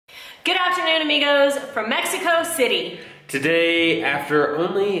Good afternoon, amigos, from Mexico City. Today, after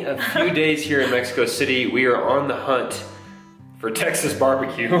only a few days here in Mexico City, we are on the hunt for Texas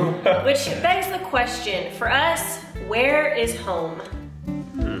barbecue. Which begs the question, for us, where is home?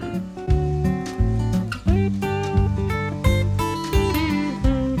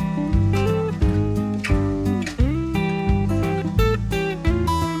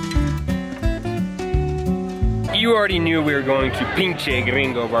 You already knew we were going to Pinche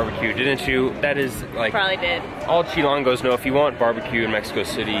Gringo BBQ, didn't you? That is like... Probably did. All Chilangos know if you want barbecue in Mexico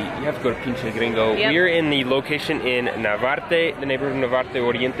City, you have to go to Pinche Gringo. Yep. We're in the location in Navarte, the neighborhood of Navarte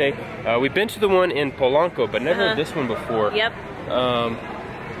Oriente. We've been to the one in Polanco, but never this one before. Yep.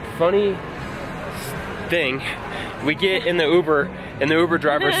 Funny thing, we get in the Uber, and the Uber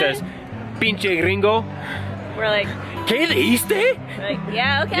driver says, Pinche Gringo. We're like, ¿Qué dijiste? like,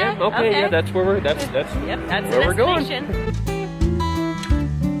 yeah, okay. Yeah, okay, yeah, that's where we're, that's yep, that's where the we're going. destination.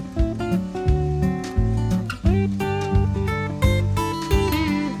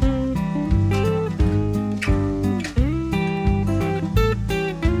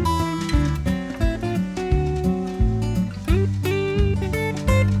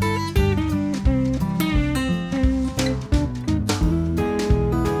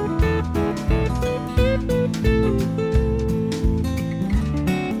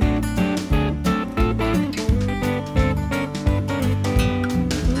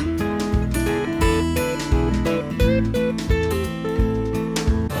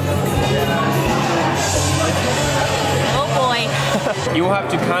 You will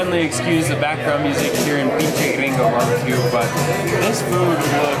have to kindly excuse the background music here in Pinche Gringo BBQ, but this food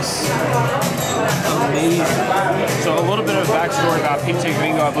looks amazing. So a little bit of backstory about Pinche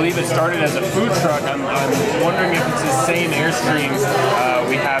Gringo. I believe it started as a food truck. I'm wondering if it's the same Airstream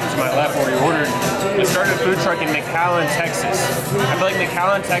we have to my left where we ordered. It started a food truck in McAllen, Texas. I feel like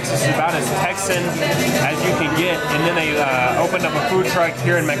McAllen, Texas is about as Texan as you can get. And then they opened up a food truck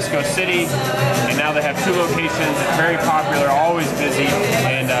here in Mexico City, and now they have 2 locations. It's very popular, always busy,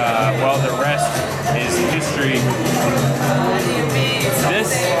 and well, the rest is history.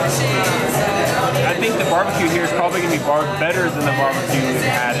 I think the barbecue here is probably going to be better than the barbecue we've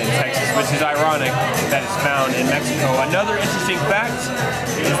had in Texas, which is ironic that it's found in Mexico. Another interesting fact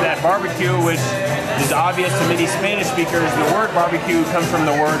is that barbecue, which is obvious to many Spanish speakers, the word barbecue comes from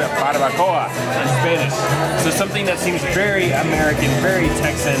the word barbacoa in Spanish. So something that seems very American, very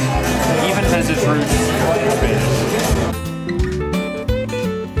Texan, even has its roots in Spanish.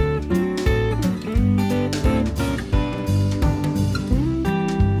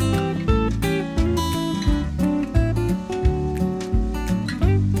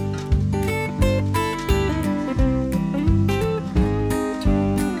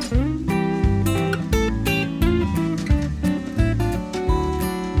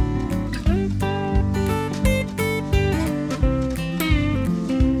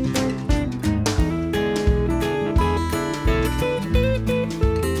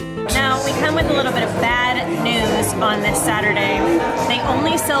 With a little bit of bad news on this Saturday. They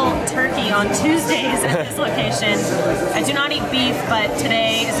only sell turkey on Tuesdays at this location. I do not eat beef, but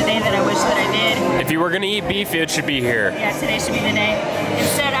today is the day that I wish that I did. If you were going to eat beef, it should be here. Yeah, today should be the day.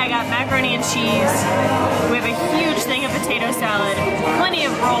 Instead, I got macaroni and cheese. We have a huge thing of potato salad, plenty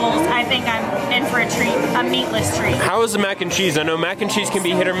of rolls. I think I'm in for a treat, a meatless treat. How is the mac and cheese? I know mac and cheese can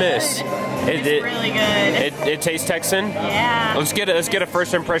be hit or miss. It's really good. It tastes Texan. Yeah. Let's get a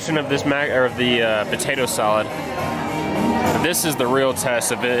first impression of this the potato salad. This is the real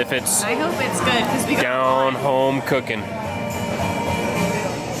test of if it's. I hope it's good because we got down home cooking.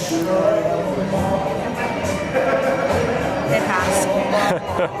 It passed.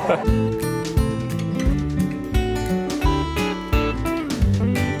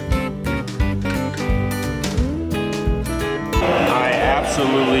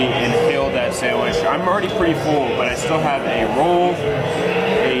 Absolutely inhaled that sandwich. I'm already pretty full, but I still have a roll,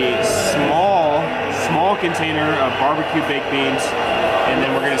 a small container of barbecue baked beans, and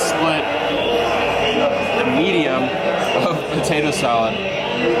then we're gonna split a medium of potato salad.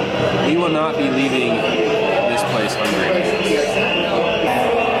 We will not be leaving this place hungry.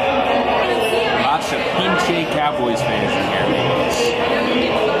 Lots of Pinche Cowboys fans in here.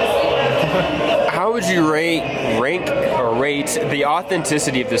 How would you rank the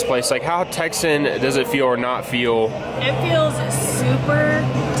authenticity of this place? Like, how Texan does it feel or not feel? It feels super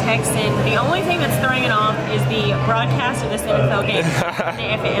Texan. The only thing that's throwing it off is the broadcast of this NFL game.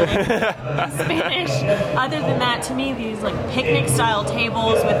 Spanish. Other than that, to me, these like picnic style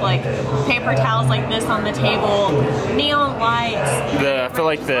tables with like paper towels like this on the table, neon lights. I feel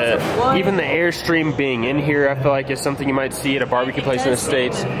like even the Airstream being in here, I feel like is something you might see at a barbecue place in the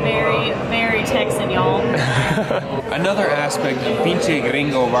States. Very, very Texan, y'all. Another aspect of Pinche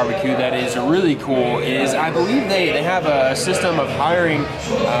Gringo BBQ that is really cool is I believe they have a system of hiring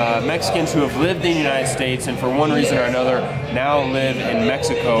Mexicans who have lived in the United States and for one reason or another now live in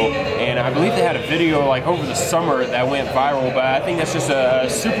Mexico. And I believe they had a video like over the summer that went viral, but I think that's just a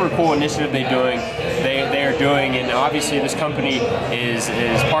super cool initiative they are doing. And obviously this company is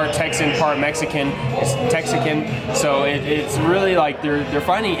part Texan, part Mexican. It's Texican, so it's really like they're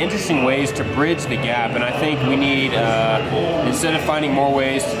finding interesting ways to bridge the gap. And I think we need instead of finding more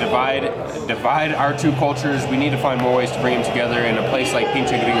ways to divide our two cultures, we need to find more ways to bring them together in a place like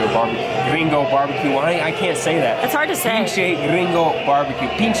Pinche Gringo BBQ. I can't say that. It's hard to say. Pinche Gringo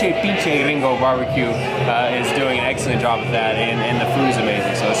BBQ. Pinche Gringo BBQ is doing an excellent job of that, and the food is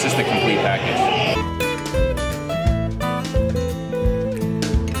amazing. So it's just a complete package.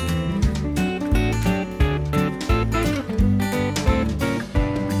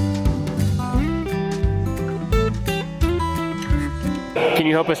 Can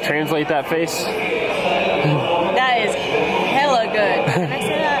you help us translate that face? That is hella good. Can I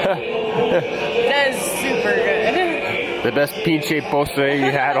say that? That is super good. The best pinche postre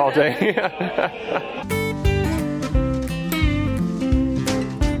you had all day.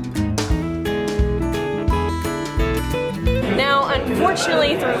 Now,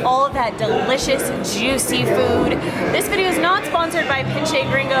 unfortunately, through all of that delicious, juicy food, this video is not sponsored by Pinche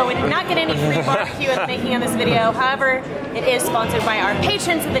Gringo. We did not get any free barbecue at the making of this video. However, it is sponsored by our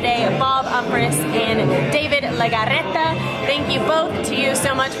patrons of the day, Bob Umbris and David Legarreta. Thank you both to you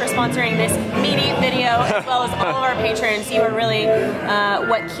so much for sponsoring this meaty video, as well as all of our patrons. You are really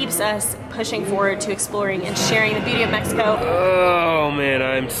what keeps us pushing forward to exploring and sharing the beauty of Mexico. Oh man,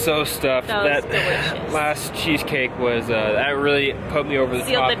 I'm so stuffed. That last cheesecake was that really put me over the top.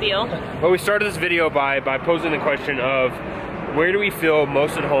 Sealed the deal. Well, we started this video by posing the question of where do we feel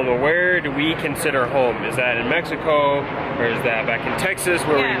most at home, or where do we consider home? Is that in Mexico, or is that back in Texas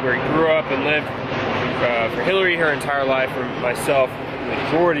where we grew up and lived? For Hillary, her entire life, for myself, the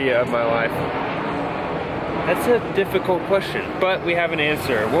majority of my life. That's a difficult question, but we have an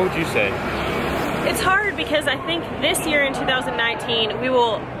answer. What would you say? It's hard because I think this year in 2019, we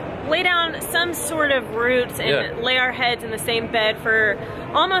will lay down some sort of roots and lay our heads in the same bed for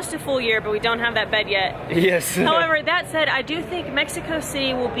almost a full year, but we don't have that bed yet. Yes. However, that said, I do think Mexico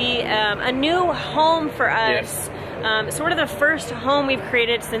City will be a new home for us. Sort of the first home we've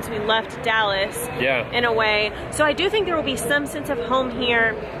created since we left Dallas, in a way. So I do think there will be some sense of home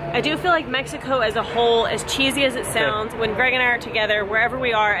here. I do feel like Mexico as a whole, as cheesy as it sounds, when Greg and I are together, wherever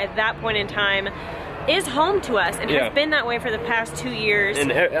we are at that point in time, is home to us, and has been that way for the past 2 years. And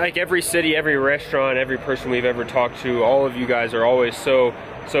like every city, every restaurant, every person we've ever talked to, all of you guys are always so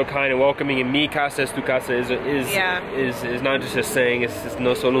kind and welcoming. And mi casa es tu casa is not just a saying. It's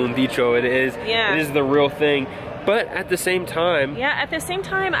no solo un dicho. It is the real thing. But at the same time...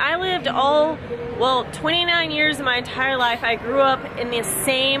 I lived 29 years of my entire life. I grew up in the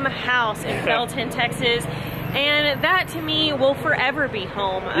same house in Belton, Texas. And that to me will forever be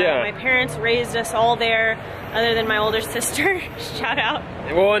home. My parents raised us all there, other than my older sister. Shout out.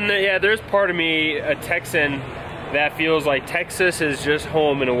 Well, and there's part of me, a Texan, that feels like Texas is just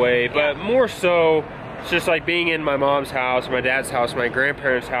home in a way. But more so, it's just like being in my mom's house, my dad's house, my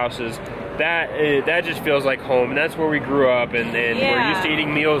grandparents' houses. That just feels like home, and that's where we grew up, and we're used to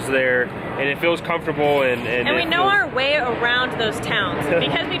eating meals there, and it feels comfortable, and we know our way around those towns.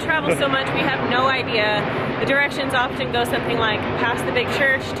 Because we travel so much, we have no idea. The directions often go something like past the big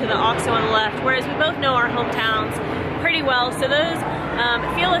church to the Oxo on the left, whereas we both know our hometowns pretty well, so those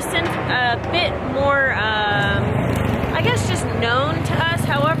feel a bit more, I guess, just known to us.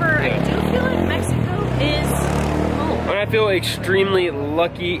 However, I do feel like Mexico is home. And I feel extremely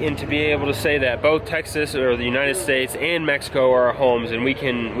lucky to be able to say that both Texas, or the United States, and Mexico are our homes, and we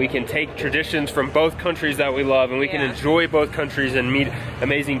can take traditions from both countries that we love, and we can enjoy both countries and meet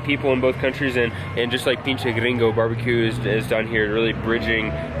amazing people in both countries, and just like Pinche Gringo BBQ is done here, really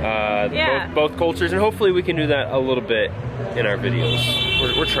bridging both cultures, and hopefully we can do that a little bit in our videos.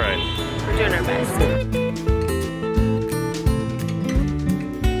 We're trying. We're doing our best.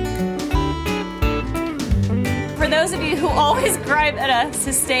 For those of you who always gripe at us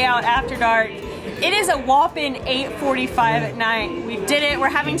to stay out after dark, it is a whopping 8:45 at night. We did it. We're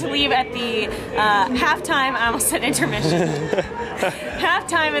having to leave at the halftime. I almost said intermission.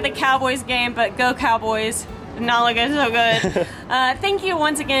 Halftime of the Cowboys game, but go Cowboys. not looking so good. Thank you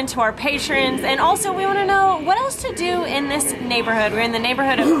once again to our patrons, and also we want to know what else to do in this neighborhood. We're in the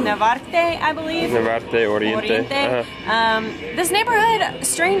neighborhood of Navarte, I believe. Navarte, Oriente. This neighborhood,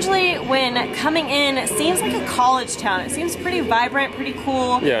 strangely, when coming in, seems like a college town. It seems pretty vibrant, pretty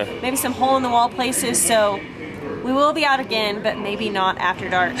cool. Yeah. Maybe some hole-in-the-wall places, so we will be out again, but maybe not after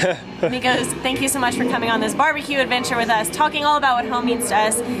dark. Amigos, thank you so much for coming on this barbecue adventure with us, talking all about what home means to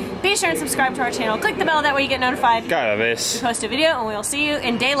us. Be sure and subscribe to our channel. Click the bell, that way you get notified. Cada vez. We post a video, and we'll see you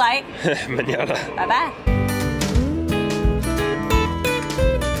in daylight. Mañana. Bye-bye.